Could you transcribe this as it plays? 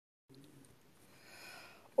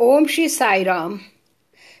ओम श्री साई राम।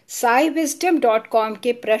 साईविजडम.com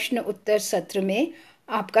के प्रश्न उत्तर सत्र में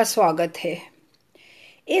आपका स्वागत है।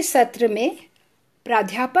 इस सत्र में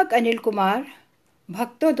प्राध्यापक अनिल कुमार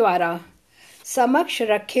भक्तों द्वारा समक्ष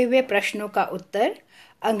रखे हुए प्रश्नों का उत्तर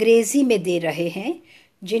अंग्रेजी में दे रहे हैं,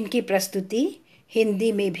 जिनकी प्रस्तुति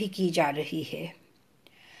हिंदी में भी की जा रही है।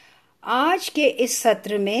 आज के इस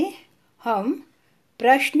सत्र में हम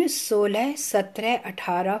प्रश्न 16, 17,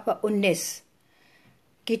 18 व 19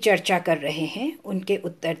 की चर्चा कर रहे हैं, उनके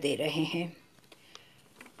उत्तर दे रहे हैं।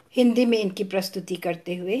 हिंदी में इनकी प्रस्तुति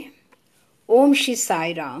करते हुए ओम श्री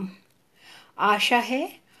साई राम। आशा है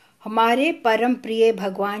हमारे परम प्रिय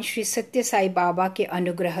भगवान श्री सत्य साई बाबा के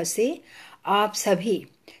अनुग्रह से आप सभी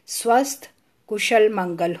स्वस्थ कुशल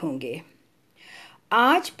मंगल होंगे।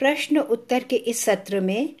 आज प्रश्न उत्तर के इस सत्र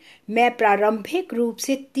में मैं प्रारंभिक रूप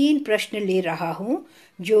से 3 प्रश्न ले रहा हूं,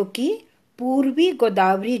 जो कि पूर्वी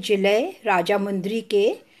गोदावरी जिले राजामुंद्री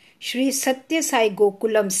के श्री सत्य साई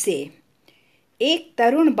गोकुलम से एक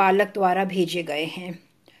तरुण बालक द्वारा भेजे गए हैं।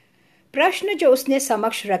 प्रश्न जो उसने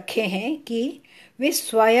समक्ष रखे हैं कि वे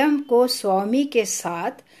स्वयं को स्वामी के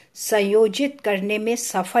साथ संयोजित करने में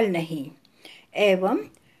सफल नहीं एवं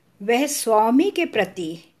वह स्वामी के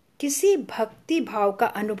प्रति किसी भक्ति भाव का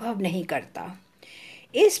अनुभव नहीं करता।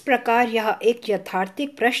 इस प्रकार यह एक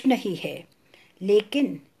यथार्थिक प्रश्न ही है,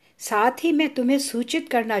 लेकिन साथ ही मैं तुम्हें सूचित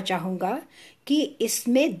करना चाहूँगा कि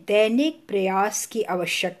इसमें दैनिक प्रयास की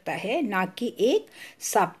आवश्यकता है, ना कि एक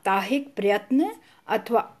साप्ताहिक प्रयत्न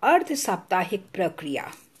अथवा अर्ध साप्ताहिक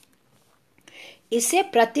प्रक्रिया। इसे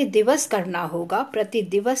प्रति दिवस करना होगा, प्रति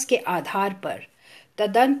दिवस के आधार पर।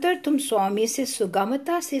 तदंतर तुम स्वामी से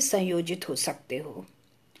सुगमता से संयोजित हो सकते हो।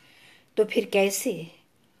 तो फिर कैसे?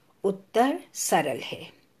 उत्तर सरल है।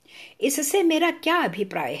 इससे मेरा क्या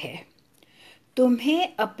अभिप्राय है?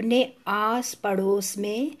 तुम्हें अपने आस पड़ोस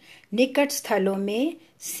में निकट स्थलों में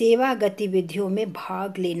सेवा गतिविधियों में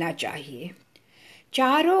भाग लेना चाहिए।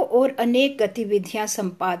 चारों ओर अनेक गतिविधियां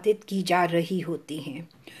संपादित की जा रही होती हैं,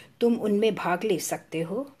 तुम उनमें भाग ले सकते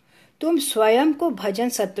हो। तुम स्वयं को भजन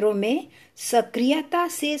सत्रों में सक्रियता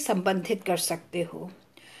से संबंधित कर सकते हो।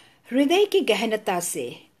 हृदय की गहनता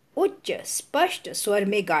से उच्च स्पष्ट स्वर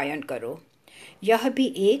में गायन करो। यह भी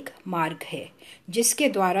एक मार्ग है जिसके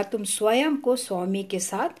द्वारा तुम स्वयं को स्वामी के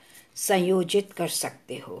साथ संयोजित कर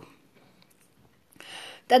सकते हो।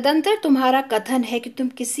 तदंतर तुम्हारा कथन है कि तुम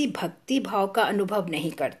किसी भक्ति भाव का अनुभव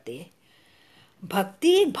नहीं करते।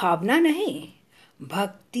 भक्ति एक भावना नहीं,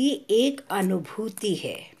 भक्ति एक अनुभूति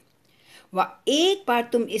है। व एक बार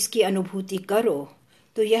तुम इसकी अनुभूति करो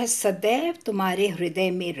तो यह सदैव तुम्हारे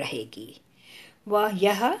हृदय में रहेगी। वह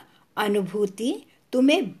यह अनुभूति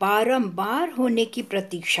तुम्हें बारंबार होने की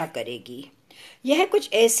प्रतीक्षा करेगी। यह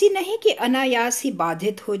कुछ ऐसी नहीं कि अनायास ही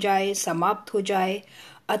बाधित हो जाए, समाप्त हो जाए,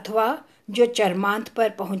 अथवा जो चरमांत पर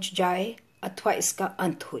पहुंच जाए, अथवा इसका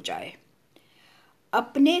अंत हो जाए।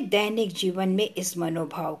 अपने दैनिक जीवन में इस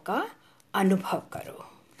मनोभाव का अनुभव करो।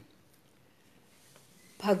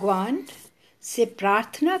 भगवान से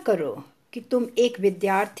प्रार्थना करो कि तुम एक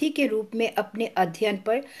विद्यार्थी के रूप में अपने अध्ययन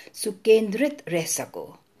पर सुकेंद्रित रह सको।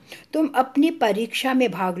 तुम अपनी परीक्षा में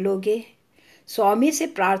भाग लोगे। स्वामी से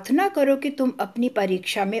प्रार्थना करो कि तुम अपनी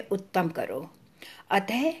परीक्षा में उत्तम करो।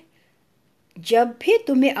 अतः जब भी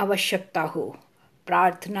तुम्हें आवश्यकता हो,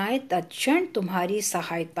 प्रार्थनाएं तत्क्षण तुम्हारी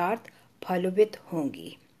सहायतार्थ फलवित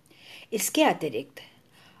होंगी। इसके अतिरिक्त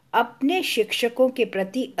अपने शिक्षकों के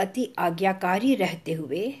प्रति अति आज्ञाकारी रहते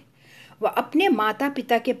हुए व अपने माता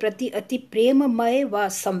पिता के प्रति अति प्रेममय व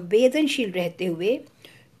संवेदनशील रहते हुए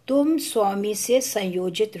तुम स्वामी से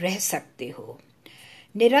संयोजित रह सकते हो।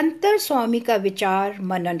 निरंतर स्वामी का विचार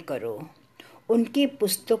मनन करो, उनकी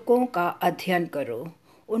पुस्तकों का अध्ययन करो,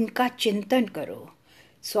 उनका चिंतन करो।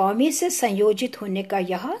 स्वामी से संयोजित होने का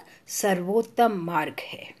यह सर्वोत्तम मार्ग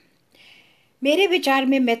है। मेरे विचार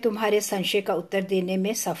में मैं तुम्हारे संशय का उत्तर देने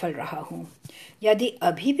में सफल रहा हूँ। यदि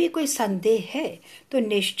अभी भी कोई संदेह है तो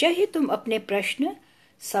निश्चय ही तुम अपने प्रश्न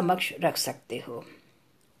समक्ष रख सकते हो।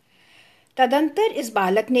 तदंतर इस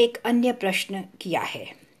बालक ने एक अन्य प्रश्न किया है।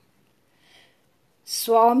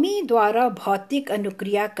 स्वामी द्वारा भौतिक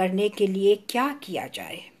अनुक्रिया करने के लिए क्या किया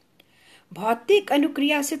जाए? भौतिक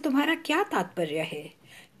अनुक्रिया से तुम्हारा क्या तात्पर्य है?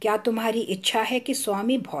 क्या तुम्हारी इच्छा है कि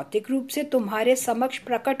स्वामी भौतिक रूप से तुम्हारे समक्ष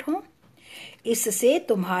प्रकट हों? इससे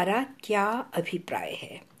तुम्हारा क्या अभिप्राय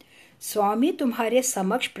है? स्वामी तुम्हारे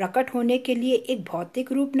समक्ष प्रकट होने के लिए एक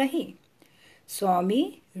भौतिक रूप नहीं, स्वामी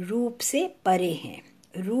रूप से परे हैं,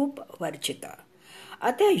 रूप वर्जिता।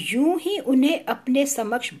 अतः यूं ही उन्हें अपने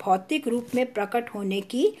समक्ष भौतिक रूप में प्रकट होने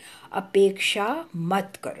की अपेक्षा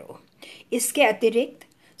मत करो। इसके अतिरिक्त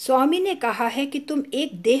स्वामी ने कहा है कि तुम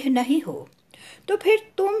एक देह नहीं हो, तो फिर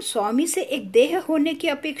तुम स्वामी से एक देह होने की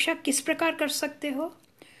अपेक्षा किस प्रकार कर सकते हो?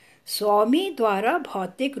 स्वामी द्वारा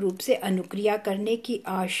भौतिक रूप से अनुक्रिया करने की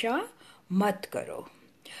आशा मत करो।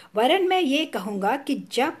 वरन मैं ये कहूँगा कि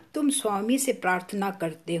जब तुम स्वामी से प्रार्थना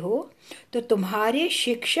करते हो तो तुम्हारे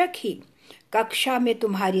शिक्षक ही कक्षा में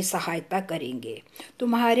तुम्हारी सहायता करेंगे,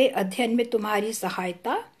 तुम्हारे अध्ययन में तुम्हारी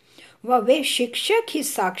सहायता, व वे शिक्षक ही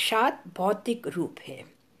साक्षात भौतिक रूप है।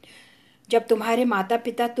 जब तुम्हारे माता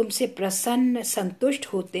पिता तुमसे प्रसन्न संतुष्ट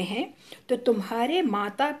होते हैं तो तुम्हारे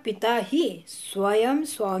माता पिता ही स्वयं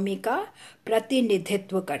स्वामी का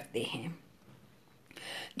प्रतिनिधित्व करते हैं।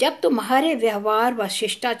 जब तुम्हारे व्यवहार व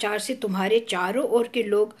शिष्टाचार से तुम्हारे चारों ओर के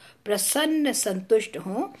लोग प्रसन्न संतुष्ट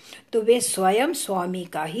हों तो वे स्वयं स्वामी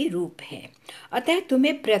का ही रूप हैं। अतः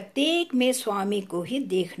तुम्हें प्रत्येक में स्वामी को ही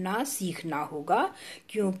देखना सीखना होगा,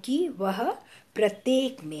 क्योंकि वह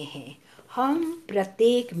प्रत्येक में है। हम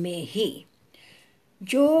प्रत्येक में ही।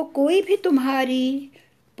 जो कोई भी तुम्हारी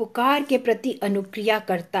पुकार के प्रति अनुक्रिया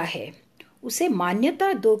करता है उसे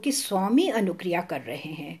मान्यता दो कि स्वामी अनुक्रिया कर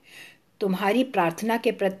रहे हैं, तुम्हारी प्रार्थना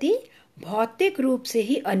के प्रति भौतिक रूप से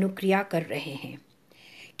ही अनुक्रिया कर रहे हैं।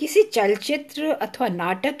 किसी चलचित्र अथवा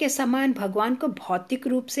नाटक के समान भगवान को भौतिक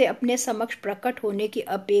रूप से अपने समक्ष प्रकट होने की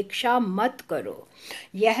अपेक्षा मत करो।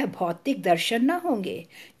 यह भौतिक दर्शन न होंगे,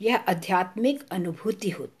 यह आध्यात्मिक अनुभूति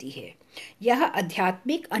होती है, यह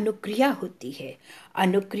आध्यात्मिक अनुक्रिया होती है।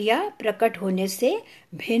 अनुक्रिया प्रकट होने से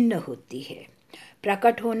भिन्न होती है।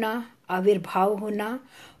 प्रकट होना, आविर्भाव होना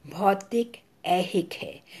भौतिक ऐहिक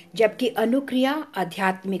है, जबकि अनुक्रिया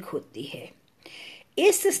आध्यात्मिक होती है।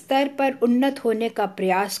 इस स्तर पर उन्नत होने का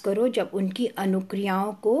प्रयास करो जब उनकी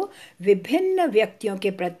अनुक्रियाओं को विभिन्न व्यक्तियों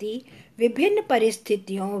के प्रति, विभिन्न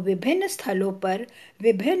परिस्थितियों, विभिन्न स्थलों पर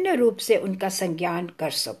विभिन्न रूप से उनका संज्ञान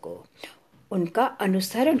कर सको, उनका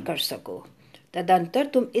अनुसरण कर सको। तदंतर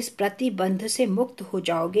तुम इस प्रतिबंध से मुक्त हो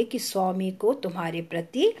जाओगे कि स्वामी को तुम्हारे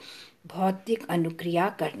प्रति भौतिक अनुक्रिया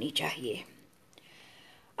करनी चाहिए।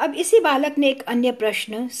 अब इसी बालक ने एक अन्य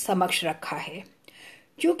प्रश्न समक्ष रखा है।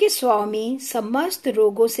 क्योंकि स्वामी समस्त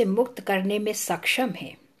रोगों से मुक्त करने में सक्षम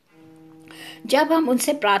है, जब हम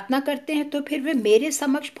उनसे प्रार्थना करते हैं तो फिर वे मेरे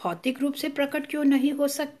समक्ष भौतिक रूप से प्रकट क्यों नहीं हो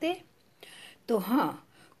सकते? तो हाँ,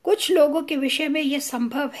 कुछ लोगों के विषय में यह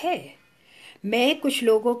संभव है। मैं कुछ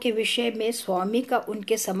लोगों के विषय में स्वामी का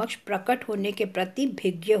उनके समक्ष प्रकट होने के प्रति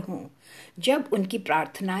भिज्ञ हूँ, जब उनकी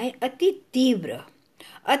प्रार्थनाएं अति तीव्र,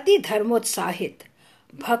 अति धर्मोत्साहित,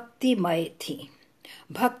 भक्तिमय थी,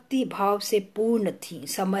 भक्ति भाव से पूर्ण थी,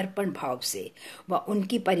 समर्पण भाव से, व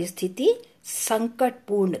उनकी परिस्थिति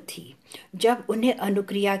संकटपूर्ण थी, जब उन्हें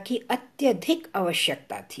अनुक्रिया की अत्यधिक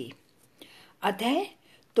आवश्यकता थी। अतः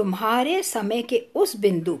तुम्हारे समय के उस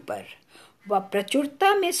बिंदु पर व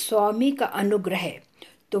प्रचुरता में स्वामी का अनुग्रह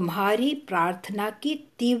तुम्हारी प्रार्थना की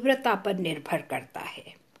तीव्रता पर निर्भर करता है।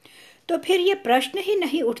 तो फिर यह प्रश्न ही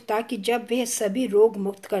नहीं उठता कि जब वह सभी रोग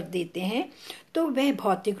मुक्त कर देते हैं तो वह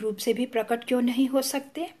भौतिक रूप से भी प्रकट क्यों नहीं हो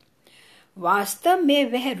सकते? वास्तव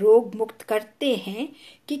में वह रोग मुक्त करते हैं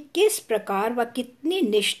कि किस प्रकार व कितनी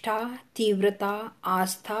निष्ठा, तीव्रता,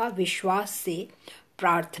 आस्था, विश्वास से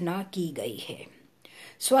प्रार्थना की गई है।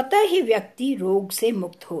 स्वतः ही व्यक्ति रोग से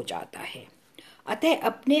मुक्त हो जाता है। अतः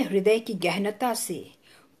अपने हृदय की गहनता से,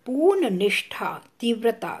 पूर्ण निष्ठा,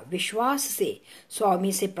 तीव्रता, विश्वास से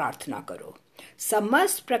स्वामी से प्रार्थना करो।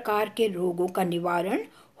 समस्त प्रकार के रोगों का निवारण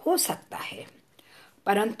हो सकता है,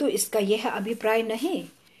 परंतु इसका यह अभिप्राय नहीं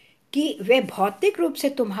कि वे भौतिक रूप से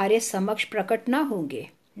तुम्हारे समक्ष प्रकट ना होंगे।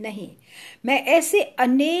 नहीं, मैं ऐसे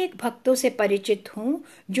अनेक भक्तों से परिचित हूँ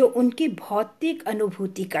जो उनकी भौतिक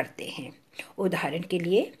अनुभूति करते हैं। उदाहरण के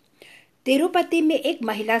लिए, तिरुपति में एक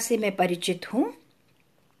महिला से मैं परिचित हूँ।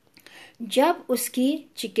 जब उसकी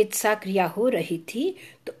चिकित्सा क्रिया हो रही थी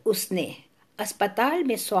तो उसने अस्पताल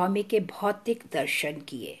में स्वामी के भौतिक दर्शन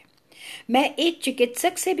किए। मैं एक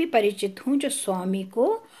चिकित्सक से भी परिचित हूँ जो स्वामी को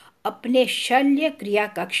अपने शल्य क्रिया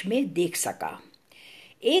कक्ष में देख सका।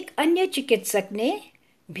 एक अन्य चिकित्सक ने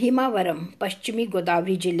भीमावरम, पश्चिमी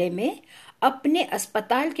गोदावरी जिले में अपने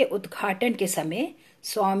अस्पताल के उद्घाटन के समय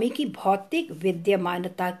स्वामी की भौतिक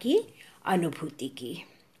विद्यमानता की अनुभूति की,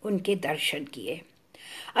 उनके दर्शन किए।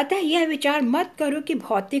 अतः यह विचार मत करो कि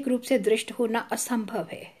भौतिक रूप से दृष्ट होना असंभव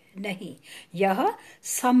है। नहीं, यह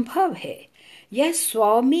संभव है। यह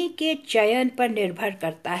स्वामी के चयन पर निर्भर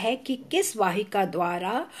करता है कि किस वाहिका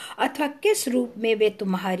द्वारा अथवा किस रूप में वे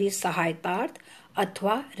तुम्हारी सहायतार्थ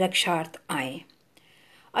अथवा रक्षार्थ आए।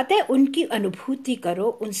 अतः उनकी अनुभूति करो,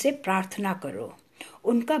 उनसे प्रार्थना करो।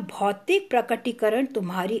 उनका भौतिक प्रकटीकरण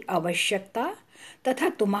तुम्हारी आवश्यकता तथा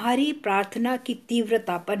तुम्हारी प्रार्थना की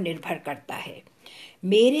तीव्रता पर निर्भर करता है।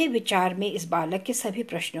 मेरे विचार में इस बालक के सभी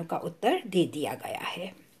प्रश्नों का उत्तर दे दिया गया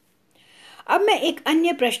है। अब मैं एक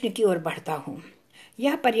अन्य प्रश्न की ओर बढ़ता हूँ।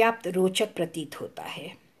 यह पर्याप्त रोचक प्रतीत होता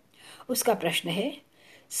है। उसका प्रश्न है,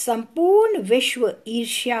 संपूर्ण विश्व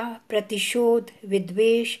ईर्ष्या, प्रतिशोध,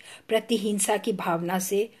 विद्वेष, प्रतिहिंसा की भावना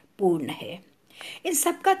से पूर्ण है। इन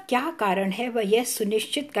सब का क्या कारण है? वह यह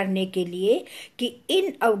सुनिश्चित करने के लिए कि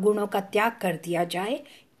इन अवगुणों का त्याग कर दिया जाए,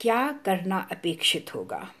 क्या करना अपेक्षित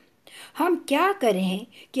होगा? हम क्या करें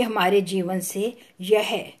कि हमारे जीवन से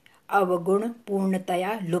यह अवगुण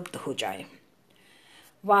पूर्णतया लुप्त हो जाए?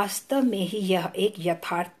 वास्तव में ही यह एक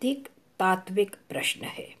यथार्थिक तात्विक प्रश्न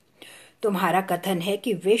है। तुम्हारा कथन है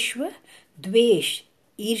कि विश्व द्वेष,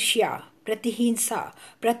 ईर्ष्या, प्रतिहिंसा,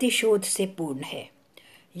 प्रतिशोध से पूर्ण है।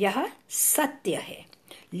 यह सत्य है,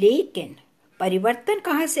 लेकिन परिवर्तन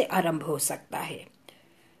कहाँ से आरंभ हो सकता है?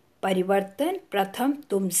 परिवर्तन प्रथम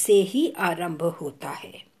तुमसे ही आरंभ होता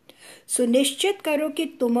है। सुनिश्चित करो कि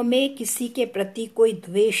तुम में किसी के प्रति कोई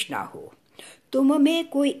द्वेष ना हो, तुम में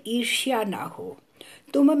कोई ईर्ष्या ना हो,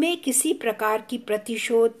 तुम में किसी प्रकार की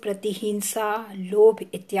प्रतिशोध, प्रतिहिंसा, लोभ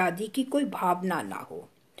इत्यादि की कोई भावना ना हो।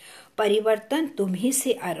 परिवर्तन तुम ही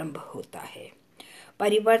से आरंभ होता है।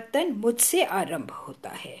 परिवर्तन मुझसे आरंभ होता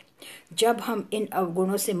है। जब हम इन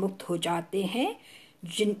अवगुणों से मुक्त हो जाते हैं,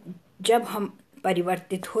 जब हम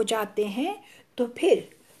परिवर्तित हो जाते हैं, तो फिर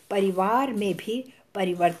परिवार में भी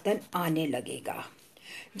परिवर्तन आने लगेगा।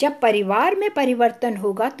 जब परिवार में परिवर्तन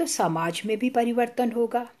होगा तो समाज में भी परिवर्तन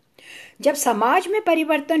होगा। जब समाज में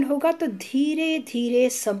परिवर्तन होगा तो धीरे धीरे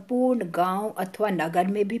संपूर्ण गांव अथवा नगर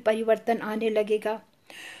में भी परिवर्तन आने लगेगा।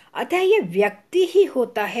 अतः यह व्यक्ति ही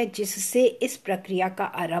होता है जिससे इस प्रक्रिया का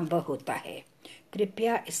आरंभ होता है।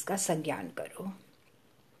 कृपया इसका संज्ञान करो।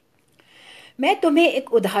 मैं तुम्हें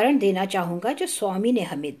एक उदाहरण देना चाहूंगा जो स्वामी ने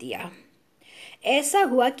हमें दिया। ऐसा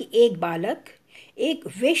हुआ कि एक बालक एक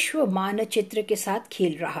विश्व मानचित्र के साथ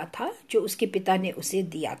खेल रहा था जो उसके पिता ने उसे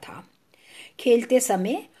दिया था। खेलते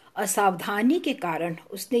समय असावधानी के कारण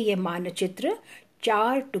उसने यह मानचित्र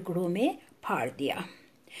 4 टुकड़ों में फाड़ दिया।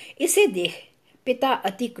 इसे देख पिता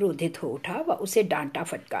अति क्रोधित हो उठा व उसे डांटा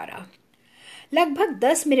फटकारा। लगभग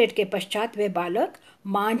 10 मिनट के पश्चात वह बालक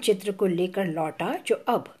मानचित्र को लेकर लौटा जो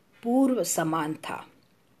अब पूर्व समान था।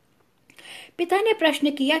 पिता ने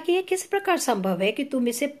प्रश्न किया कि यह किस प्रकार संभव है कि तुम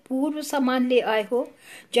इसे पूर्व समान ले आए हो,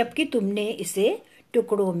 जबकि तुमने इसे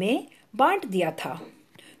टुकड़ों में बांट दिया था।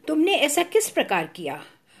 तुमने ऐसा किस प्रकार किया?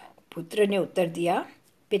 पुत्र ने उत्तर दिया,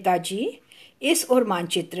 पिताजी, इस ओर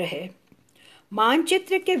मानचित्र है।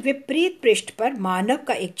 मानचित्र के विपरीत पृष्ठ पर मानव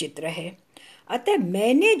का एक चित्र है। अतः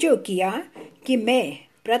मैंने जो किया कि मैं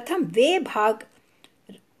प्रथम वे भाग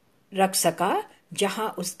रख सका जहां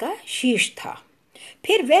उसका शीर्ष था,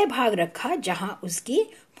 फिर वह भाग रखा जहां उसकी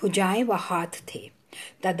भुजाएं व हाथ थे।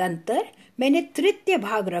 तदंतर मैंने तृतीय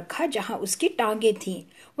भाग रखा जहां उसकी टांगें थीं।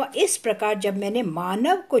 व इस प्रकार जब मैंने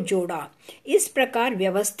मानव को जोड़ा, इस प्रकार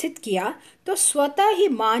व्यवस्थित किया, तो स्वतः ही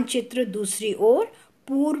मानचित्र दूसरी ओर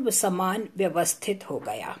पूर्व समान व्यवस्थित हो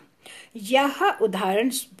गया। यह उदाहरण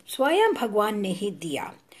स्वयं भगवान ने ही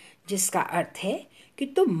दिया, जिसका अर्थ है कि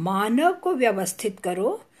तुम मानव को व्यवस्थित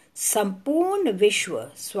करो, संपूर्ण विश्व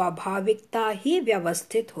स्वाभाविकता ही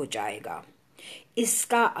व्यवस्थित हो जाएगा।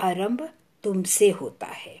 इसका आरंभ तुमसे होता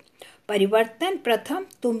है। परिवर्तन प्रथम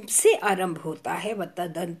तुमसे आरंभ होता है व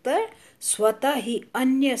तदंतर स्वतः ही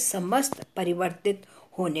अन्य समस्त परिवर्तित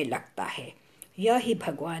होने लगता है। यह ही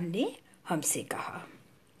भगवान ने हमसे कहा।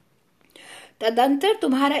 तदंतर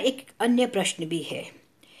तुम्हारा एक अन्य प्रश्न भी है,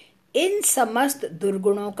 इन समस्त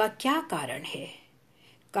दुर्गुणों का क्या कारण है?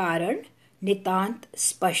 कारण नितांत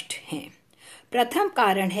स्पष्ट हैं। प्रथम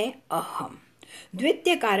कारण है अहम,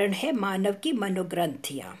 द्वितीय कारण है मानव की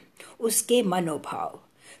मनोग्रंथियां, उसके मनोभाव,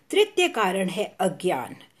 तृतीय कारण है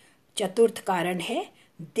अज्ञान, चतुर्थ कारण है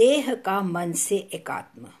देह का मन से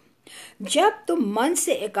एकात्म। जब तुम मन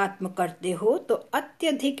से एकात्म करते हो तो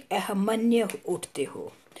अत्यधिक अहमन्य उठते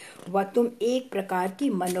हो व तुम एक प्रकार की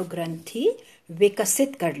मनोग्रंथि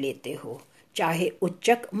विकसित कर लेते हो, चाहे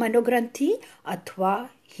उच्चक मनोग्रंथि अथवा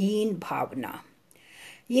हीन भावना,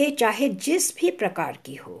 ये चाहे जिस भी प्रकार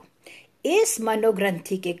की हो। इस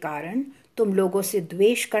मनोग्रंथि के कारण तुम लोगों से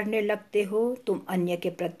द्वेष करने लगते हो, तुम अन्य के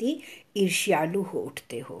प्रति ईर्ष्यालु हो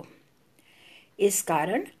उठते हो। इस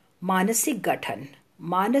कारण मानसिक गठन,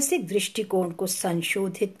 मानसिक दृष्टिकोण को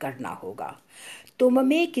संशोधित करना होगा। तुम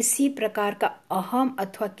में किसी प्रकार का अहम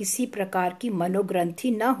अथवा किसी प्रकार की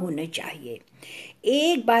मनोग्रंथि न होने चाहिए।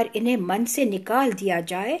 एक बार इन्हें मन से निकाल दिया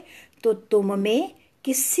जाए तो तुम में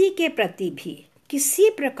किसी के प्रति भी किसी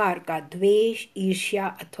प्रकार का द्वेष, ईर्ष्या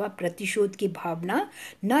अथवा प्रतिशोध की भावना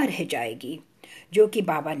न रह जाएगी। जो कि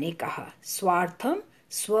बाबा ने कहा, स्वार्थम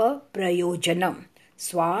स्वप्रयोजनम,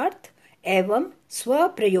 स्वार्थ एवं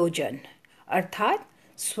स्वप्रयोजन, अर्थात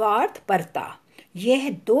स्वार्थ परता यह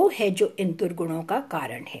दो है जो इन दुर्गुणों का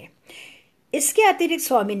कारण है। इसके अतिरिक्त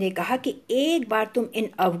स्वामी ने कहा कि एक बार तुम इन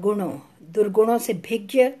अवगुणों दुर्गुणों से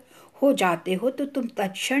भिज्ञ हो जाते हो तो तुम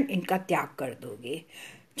तत्क्षण इनका त्याग कर दोगे।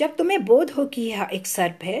 जब तुम्हें बोध हो कि यह एक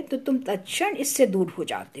सर्प है तो तुम तत्क्षण इससे दूर हो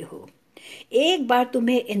जाते हो। एक बार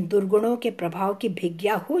तुम्हें इन दुर्गुणों के प्रभाव की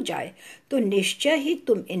भिज्ञा हो जाए तो निश्चय ही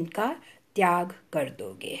तुम इनका त्याग कर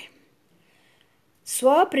दोगे।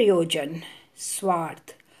 स्वप्रयोजन,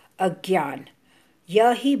 स्वार्थ, अज्ञान,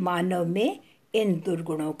 यह ही मानव में इन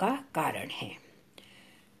दुर्गुणों का कारण है।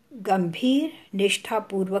 गंभीर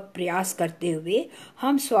निष्ठापूर्वक प्रयास करते हुए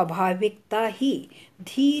हम स्वाभाविकता ही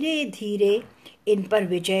धीरे धीरे इन पर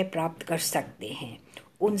विजय प्राप्त कर सकते हैं,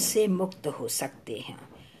 उनसे मुक्त हो सकते हैं।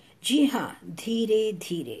 जी हाँ, धीरे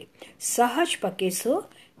धीरे, सहज पके सो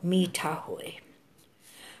मीठा होए।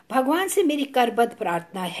 भगवान से मेरी करबद्ध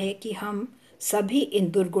प्रार्थना है कि हम सभी इन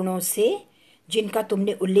दुर्गुणों से जिनका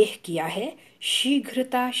तुमने उल्लेख किया है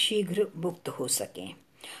शीघ्र मुक्त हो सकें।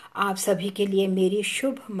 आप सभी के लिए मेरी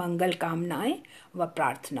शुभ मंगल कामनाएं व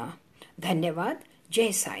प्रार्थना। धन्यवाद।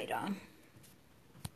 जय साईं राम।